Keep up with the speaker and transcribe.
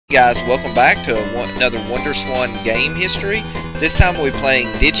Guys, welcome back to another WonderSwan Game History. This time we'll be playing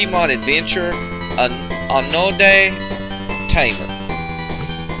Digimon Adventure Anode Tamer.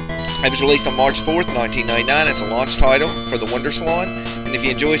 It was released on March 4th, 1999. It's a launch title for the WonderSwan. And if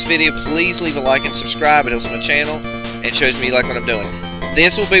you enjoy this video, please leave a like and subscribe. It helps my channel and shows me you like what I'm doing.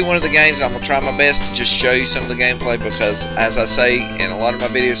 This will be one of the games I'm going to try my best to just show you some of the gameplay because, as I say in a lot of my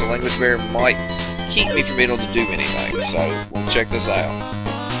videos, the language barrier might keep me from being able to do anything. So, we'll check this out.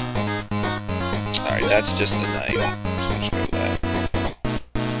 Alright, that's just the name. So screw that.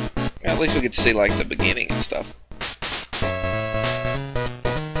 At least we get to see like the beginning and stuff.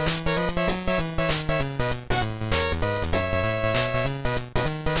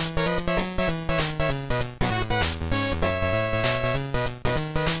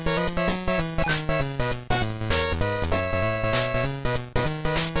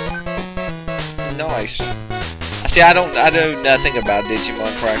 Nice. See, I know nothing about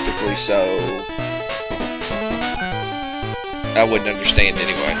Digimon practically, so I wouldn't understand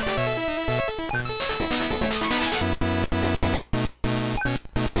anyway.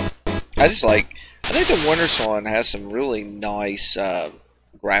 I think the WonderSwan has some really nice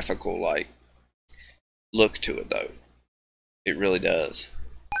graphical look to it though. It really does.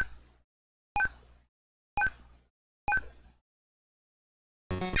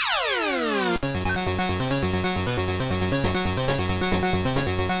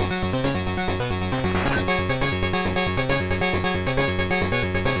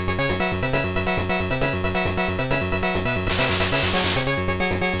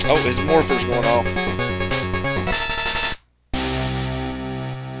 Oh, his morpher's going off.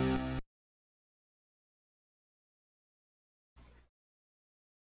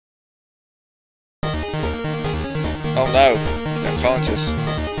 Oh no, he's unconscious.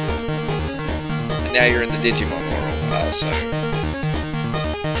 And now you're in the Digimon world, I assume.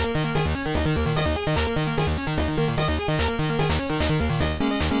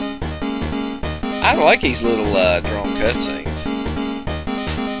 I like these little drawn cutscenes.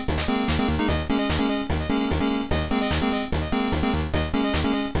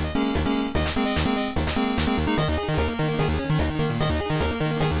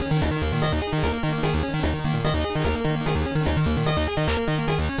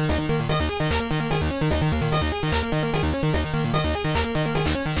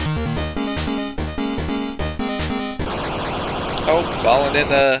 Oh, falling in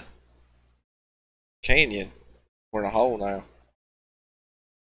the canyon. We're in a hole now.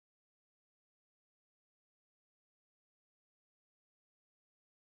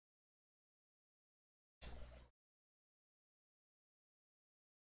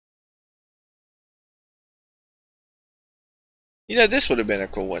 You know, this would have been a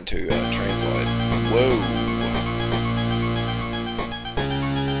cool one to translate. Whoa.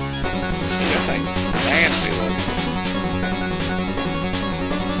 That thing's nasty looking.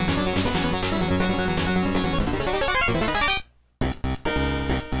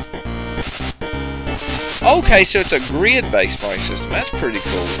 Okay, so it's a grid-based fighting system. That's pretty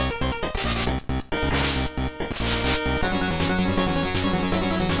cool.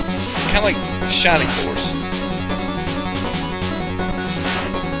 Kind of like Shining Force.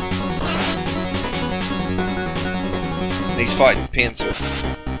 And he's fighting Pincer.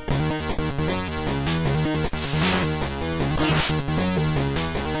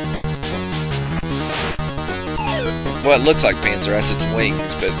 Well, it looks like Pincer. That's its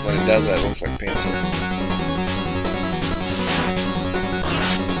wings, but when it does that, it looks like Pincer.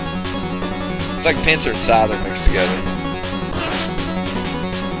 It's like Pincer and Scyther mixed together.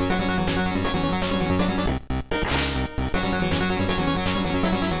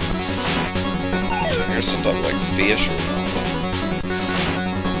 Here's some type of like fish or something.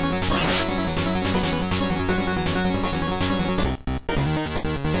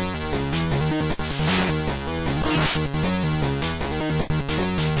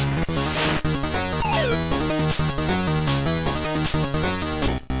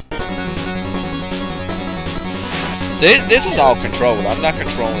 This is all controlled. I'm not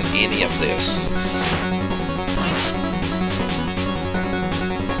controlling any of this.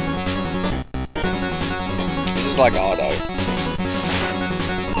 This is like auto.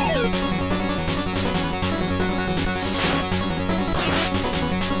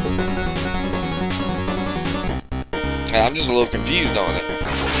 I'm just a little confused on it.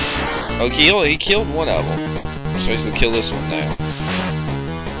 Oh, he killed one of them. So he's gonna kill this one now.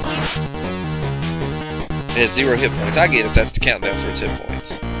 It has 0 hit points. I get it. That's the countdown for its hit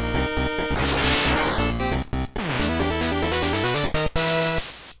points.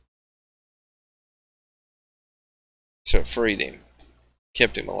 So it freed him.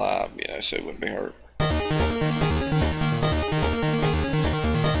 kept him alive, you know, so he wouldn't be hurt.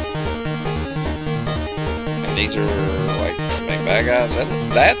 And these are like big bad guys.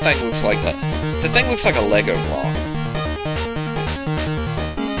 That thing looks like a Lego block.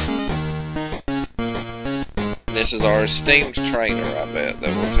 This is our esteemed trainer, I bet,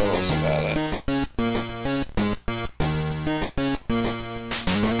 that will tell us about it.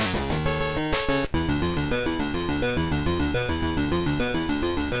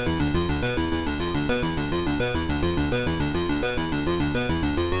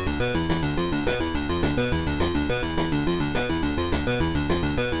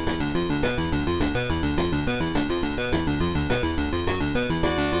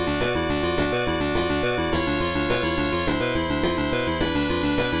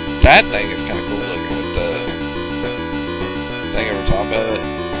 That thing is kind of cool looking with the thing over top of it.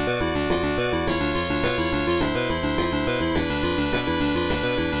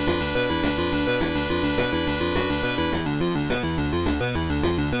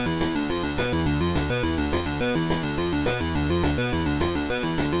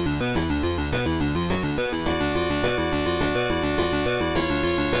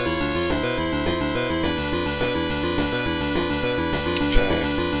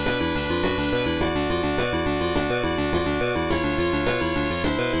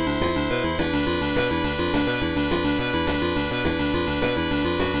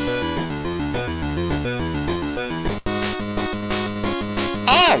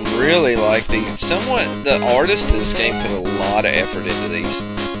 I really like the artist of this game put a lot of effort into these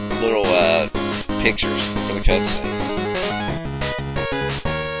little pictures for the cutscenes.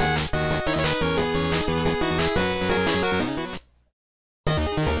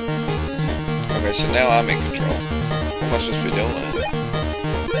 Okay, so now I'm in control. What am I supposed to be doing?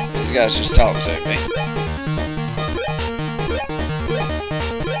 These guys just talk to me.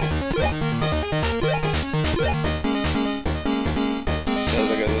 Says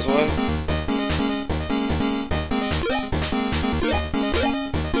I go this way.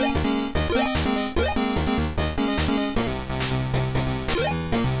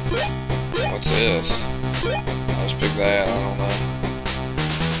 What's this? I'll just pick that, I don't know.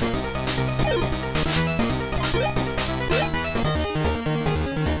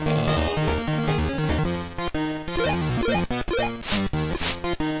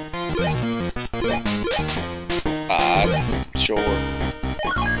 Sure.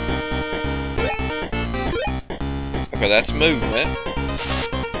 Okay, that's movement.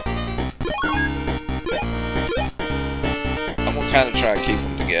 I'm gonna kind of try to keep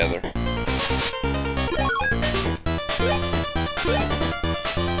them together.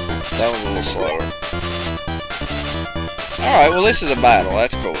 That was a little slower. Alright, well this is a battle.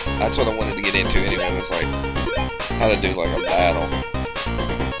 That's cool. That's what I wanted to get into anyway. It was like how to do like a battle.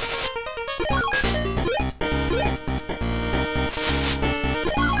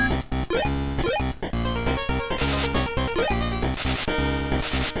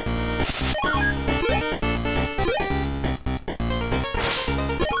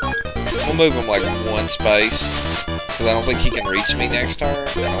 We'll move him like one space, because I don't think he can reach me next turn,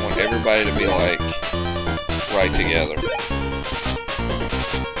 and I want everybody to be like right together.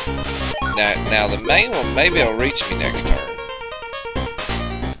 Now the main one, maybe he'll reach me next turn.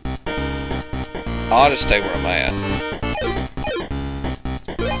 I ought to stay where I'm at.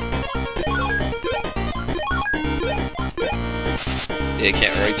 Yeah, he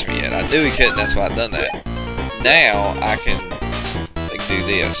can't reach me yet. I knew he couldn't, that's why I've done that. Now I can do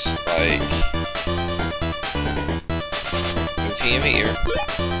this, like move him here,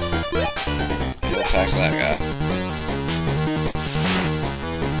 and he'll attack that guy.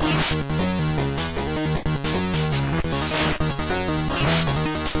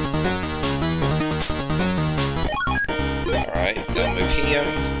 Alright, now move him to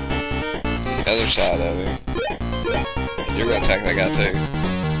the other side of him. And you're gonna attack that guy too.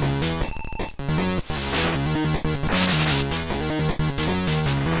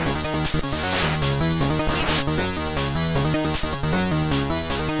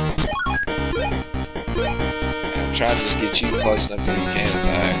 Try to just get you close enough that you can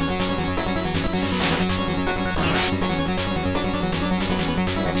attack.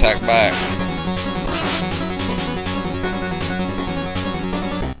 Attack back.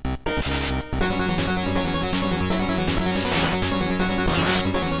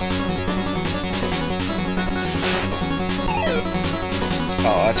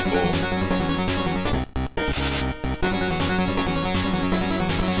 Oh, that's cool.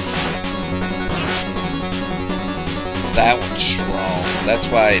 That one's strong. That's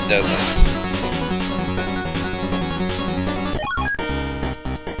why it doesn't.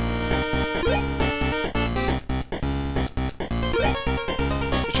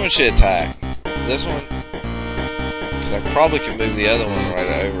 should attack? This one? Because I probably can move the other one right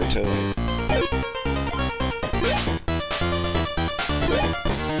over to him.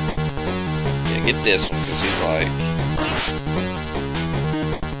 Yeah, get this one, because he's like...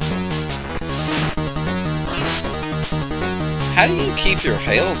 How do you keep your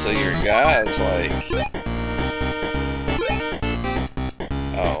health of your guys, like...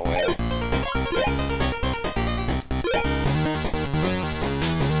 Oh, well.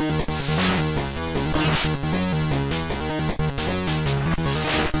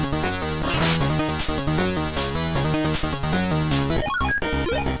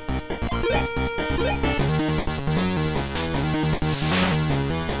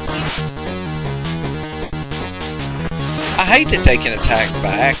 I hate that they can attack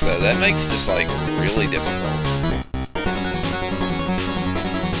back, though. That makes this, like, really difficult.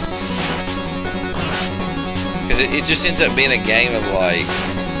 Because it just ends up being a game of, like,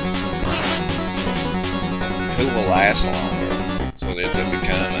 who will last longer. That's what it ends up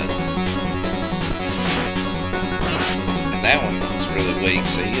becoming. And that one is really weak,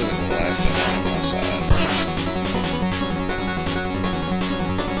 so he isn't going to last that long on my side.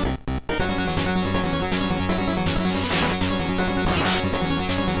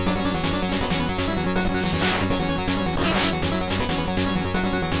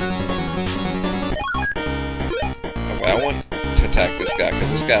 I want to attack this guy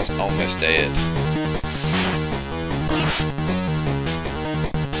because this guy's almost dead.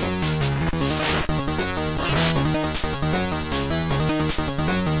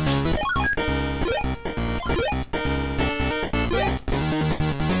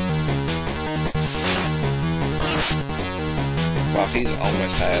 Wow, he's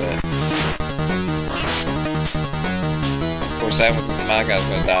almost had it. Of course, that one, my guy's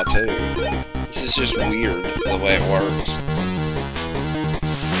gonna die too. This is just weird, the way it works.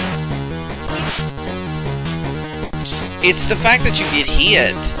 It's the fact that you get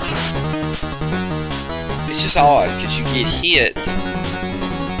hit. It's just odd, because you get hit.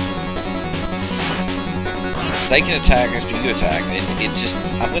 They can attack after you attack. It just...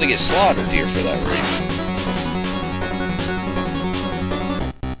 I'm going to get slaughtered here for that reason.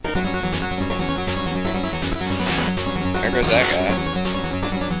 There goes that guy.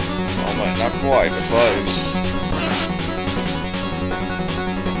 Not quite, but close.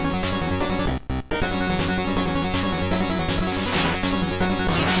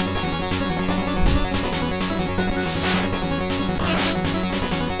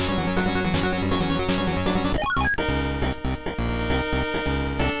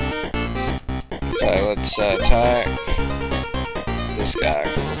 Okay, let's attack this guy,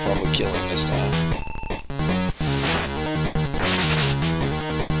 because we'll probably kill him this time.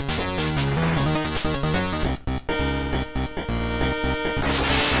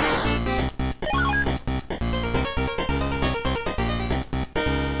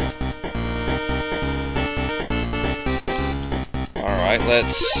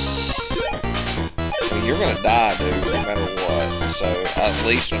 Let's... Well, you're gonna die, dude, no matter what. So, at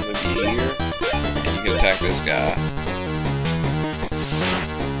least I'm gonna be here, and you can attack this guy.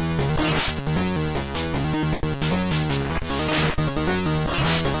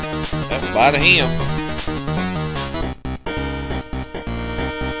 Bye to him.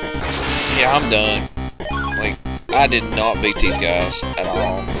 Yeah, I'm done. Like, I did not beat these guys at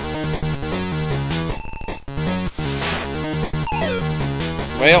all.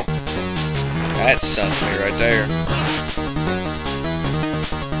 Well, that sunk me right there.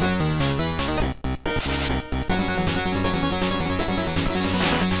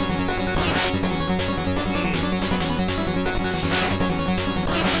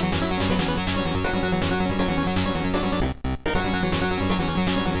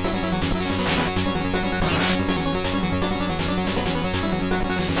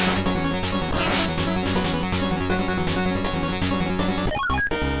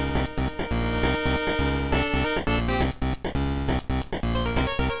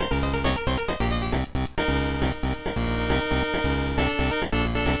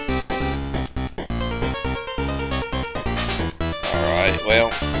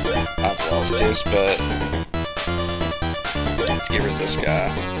 Well, I've lost this, but let's get rid of this guy.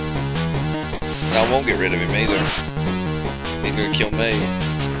 No, I won't get rid of him either. He's gonna kill me.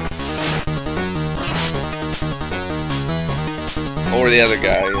 Or the other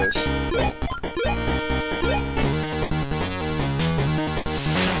guy is.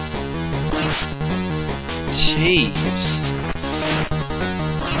 Jeez.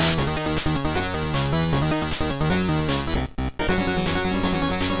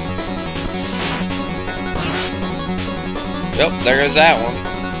 Yep, there goes that one.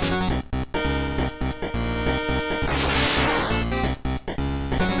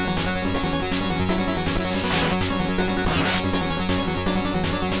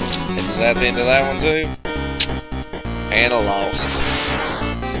 that the end of that one too? And I lost.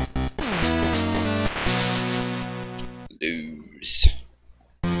 Lose.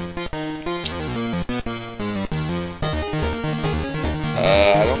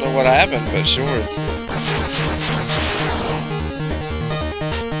 I don't know what happened, but sure.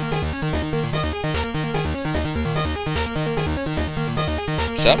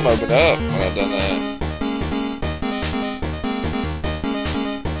 Something opened up when I done that.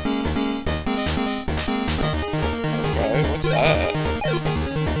 Okay, what's that?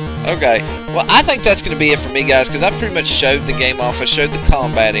 Okay, well, I think that's going to be it for me, guys, because I pretty much showed the game off. I showed the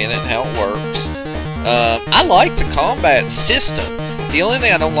combat in it and how it works. I like the combat system. The only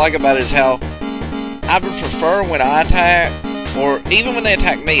thing I don't like about it is how I would prefer when I attack, or even when they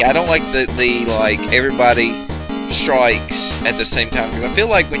attack me, I don't like the like, everybody strikes at the same time, because I feel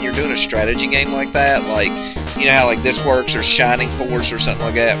like when you're doing a strategy game like that, like, you know how like this works, or Shining Force or something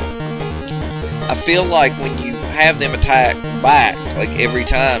like that, I feel like when you have them attack back, like every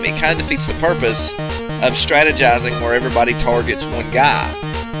time, it kind of defeats the purpose of strategizing where everybody targets one guy,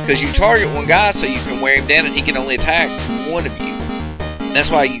 because you target one guy so you can wear him down and he can only attack one of you. And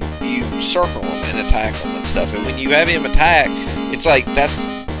that's why you circle him and attack him and stuff, and when you have him attack, it's like, that's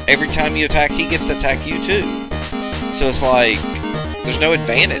every time you attack, he gets to attack you too. So it's like, there's no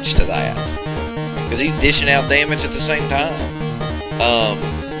advantage to that, because he's dishing out damage at the same time.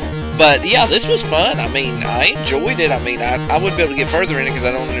 But yeah, this was fun. I mean, I enjoyed it. I mean, I wouldn't be able to get further in it because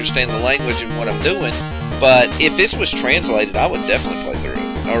I don't understand the language and what I'm doing. But if this was translated, I would definitely play through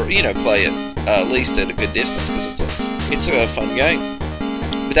it, or, you know, play it at least at a good distance, because it's a fun game.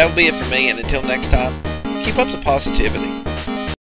 But that would be it for me, and until next time, keep up the positivity.